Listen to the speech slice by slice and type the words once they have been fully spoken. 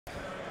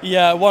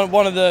Yeah,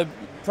 one of the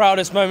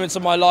proudest moments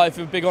of my life.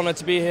 A big honour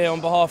to be here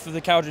on behalf of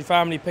the Cowdrey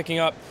family, picking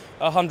up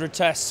a 100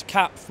 Test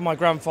cap for my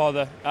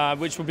grandfather,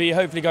 which will be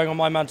hopefully going on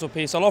my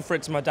mantelpiece. I'll offer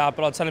it to my dad,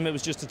 but I'll tell him it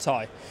was just a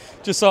tie,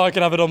 just so I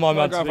can have it on my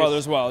mantelpiece. My grandfather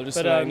as well, just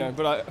so you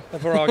know.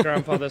 For our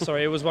grandfather,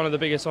 sorry, it was one of the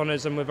biggest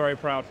honours, and we're very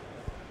proud.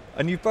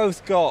 And you've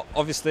both got,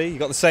 obviously, you've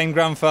got the same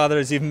grandfather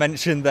as you've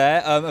mentioned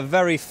there, a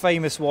very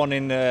famous one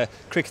in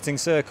cricketing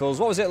circles.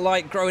 What was it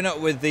like growing up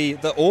with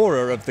the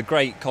aura of the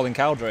great Colin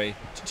Cowdrey?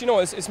 Do you know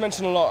what, it's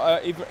mentioned a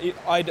lot.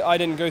 I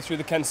didn't go through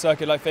the Kent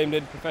circuit like Fabian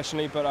did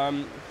professionally, but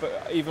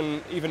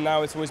even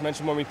now it's always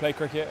mentioned when we play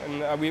cricket.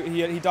 And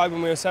he died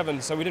when we were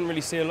 7, so we didn't really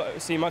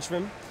see much of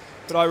him.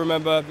 But I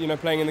remember,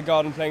 playing in the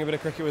garden, playing a bit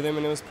of cricket with him,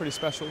 and it was pretty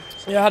special.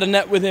 Yeah, I had a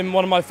net with him,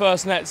 one of my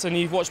first nets, and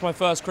he watched my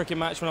first cricket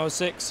match when I was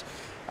 6.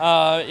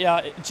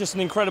 Yeah, just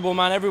an incredible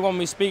man. Everyone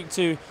we speak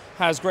to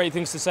has great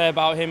things to say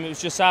about him. It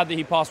was just sad that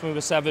he passed when we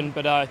were 7,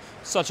 but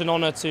such an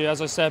honour to,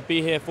 as I said,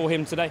 be here for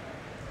him today.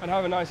 And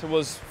how nice it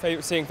was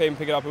seeing Fabian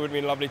pick it up. It would have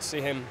been lovely to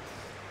see him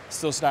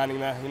still standing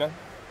there,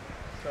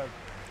 So.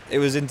 It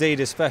was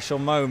indeed a special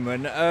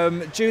moment.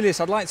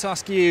 Julius, I'd like to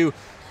ask you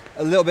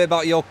a little bit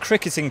about your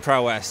cricketing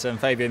prowess, and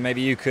Fabian,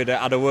 maybe you could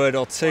add a word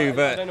or two.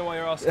 I don't know why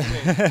you're asking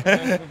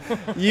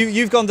me.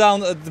 You've gone down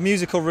the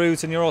musical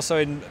route, and you're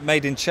also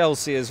made in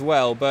Chelsea as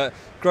well. But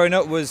growing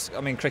up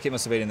cricket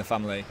must have been in the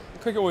family.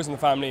 Cricket was in the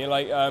family.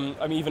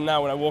 Even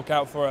now when I walk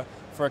out for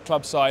a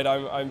club side,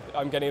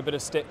 I'm getting a bit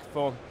of stick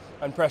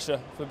and pressure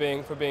for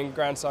being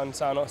grandson,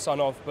 son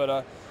of.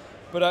 But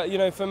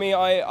for me,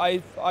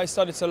 I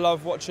started to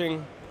love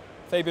watching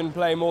Fabian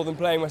play more than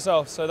playing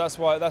myself, so that's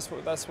why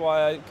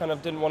I kind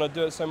of didn't want to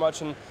do it so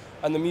much, and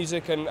the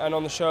music and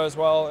on the show as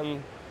well,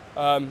 and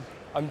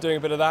I'm doing a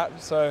bit of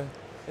that, so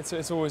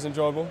it's always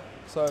enjoyable.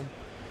 So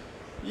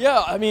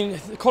yeah,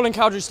 the Colin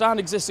Cowdrey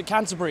stand exists at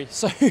Canterbury,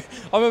 so I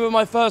remember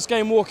my first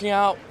game walking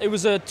out. It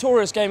was a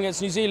tourist game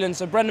against New Zealand,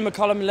 so Brendan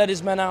McCullum led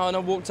his men out, and I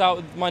walked out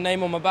with my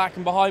name on my back,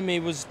 and behind me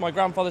was my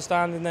grandfather's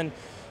stand, and then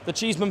the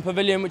Cheeseman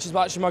Pavilion, which is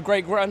actually my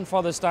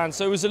great-grandfather's stand.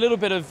 So it was a little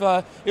bit of,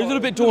 a little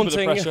bit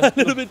daunting, a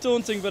little bit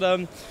daunting.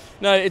 But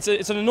no, it's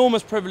an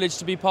enormous privilege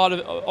to be part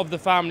of the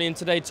family, and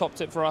today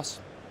topped it for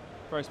us.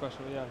 Very special,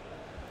 yeah.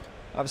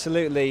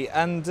 Absolutely.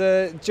 And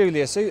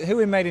Julius, who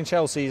in Made in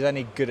Chelsea is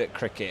any good at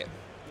cricket?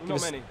 Not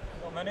many.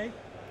 Not many?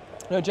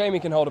 No, Jamie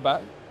can hold a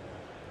bat.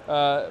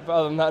 But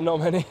other than that, not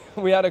many.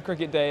 We had a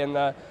cricket day, and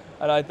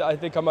I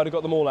think I might have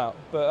got them all out,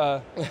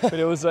 but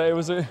it was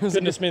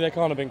goodness me, they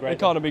can't have been great. They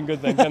can't have been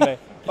good then, can they?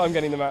 If I'm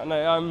getting them out.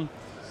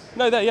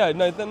 No,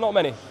 they're not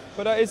many.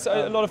 But it's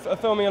a lot of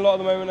filming a lot at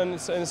the moment,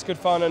 and it's good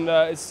fun, and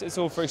it's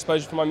all for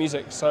exposure for my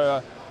music.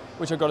 So,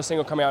 which I've got a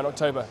single coming out in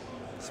October,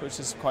 which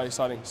is quite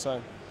exciting. So.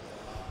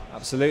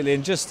 Absolutely,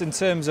 and just in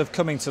terms of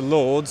coming to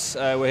Lords,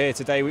 we're here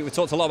today. We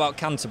talked a lot about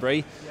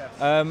Canterbury.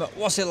 Yeah.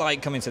 What's it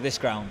like coming to this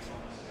ground?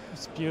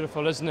 It's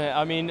beautiful, isn't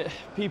it?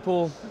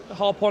 People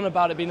harp on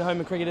about it being the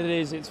home of cricket. It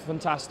is. It's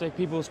fantastic.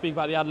 People speak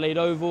about the Adelaide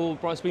Oval.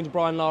 Speaking to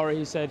Brian Lara,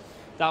 he said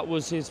that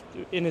was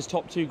in his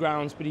top 2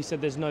 grounds, but he said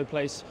there's no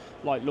place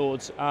like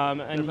Lords.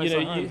 And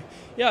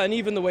and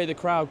even the way the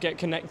crowd get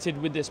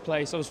connected with this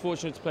place. I was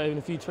fortunate to play in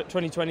a few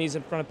 2020s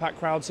in front of packed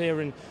crowds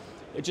here, and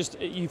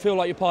you feel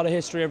like you're part of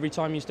history every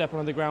time you step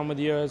onto the ground,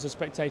 whether you're as a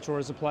spectator or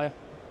as a player.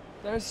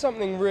 There's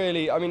something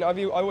really, I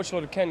watch a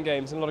lot of Kent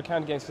games and a lot of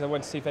Canada games because I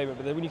went to see Fabian,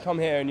 but when you come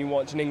here and you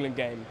watch an England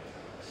game,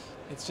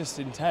 it's just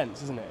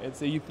intense, isn't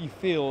it? You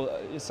feel,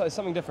 it's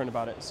something different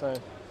about it. So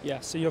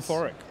yeah, so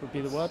euphoric would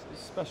be the word.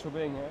 It's special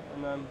being here,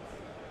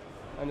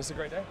 and it's a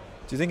great day.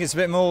 Do you think it's a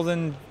bit more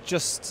than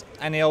just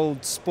any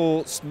old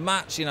sports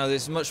match?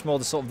 There's much more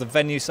the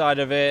venue side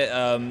of it,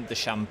 the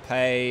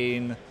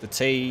champagne, the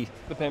tea.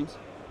 The Pims.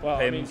 Well,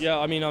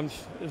 I'm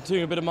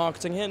doing a bit of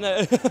marketing here.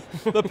 No.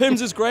 The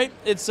Pims is great.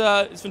 It's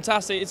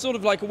fantastic. It's sort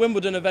of like a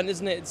Wimbledon event,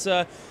 isn't it?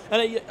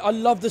 I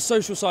love the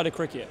social side of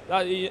cricket.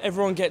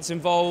 Everyone gets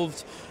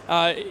involved.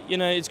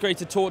 It's great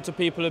to talk to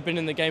people who've been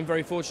in the game.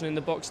 Very fortunate in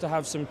the box to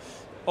have some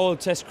old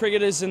Test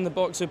cricketers in the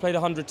box who played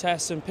 100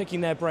 Tests and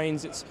picking their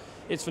brains.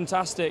 It's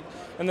fantastic.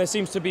 And there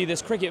seems to be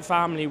this cricket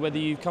family, whether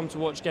you come to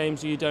watch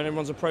games or you don't.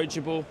 Everyone's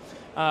approachable.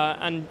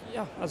 And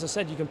yeah, as I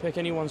said, you can pick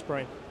anyone's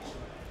brain.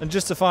 And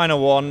just a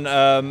final one,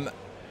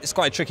 it's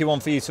quite a tricky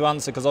one for you to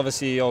answer because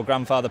obviously your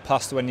grandfather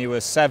passed when you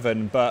were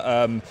 7,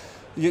 but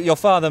your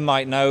father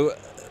might know.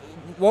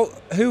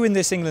 Who in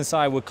this England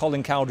side would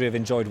Colin Cowdrey have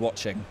enjoyed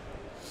watching?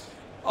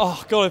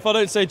 Oh God, if I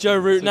don't say Joe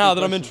Root now,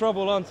 then I'm in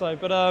trouble, aren't I?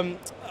 But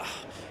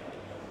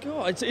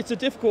God, it's a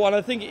difficult one.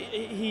 I think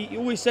he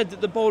always said that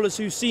the bowlers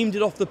who seamed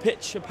it off the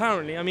pitch,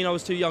 apparently, I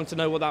was too young to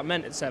know what that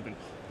meant at 7,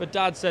 but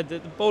Dad said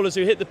that the bowlers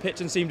who hit the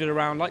pitch and seamed it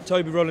around, like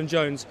Toby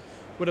Rowland-Jones,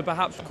 would have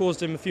perhaps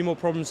caused him a few more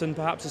problems than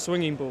perhaps a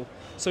swinging ball.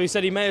 So he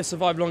said he may have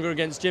survived longer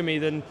against Jimmy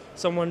than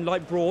someone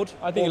like Broad.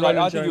 I think he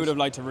would have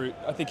liked to Root.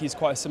 I think he's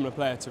quite a similar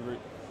player to Root.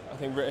 I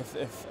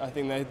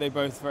think they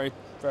both very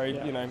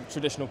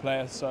traditional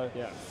players. So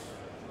yeah.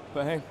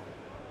 But hey,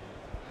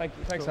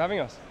 thanks for having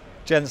us.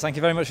 Gents, thank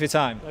you very much for your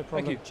time. No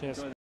problem. Thank you.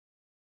 Cheers.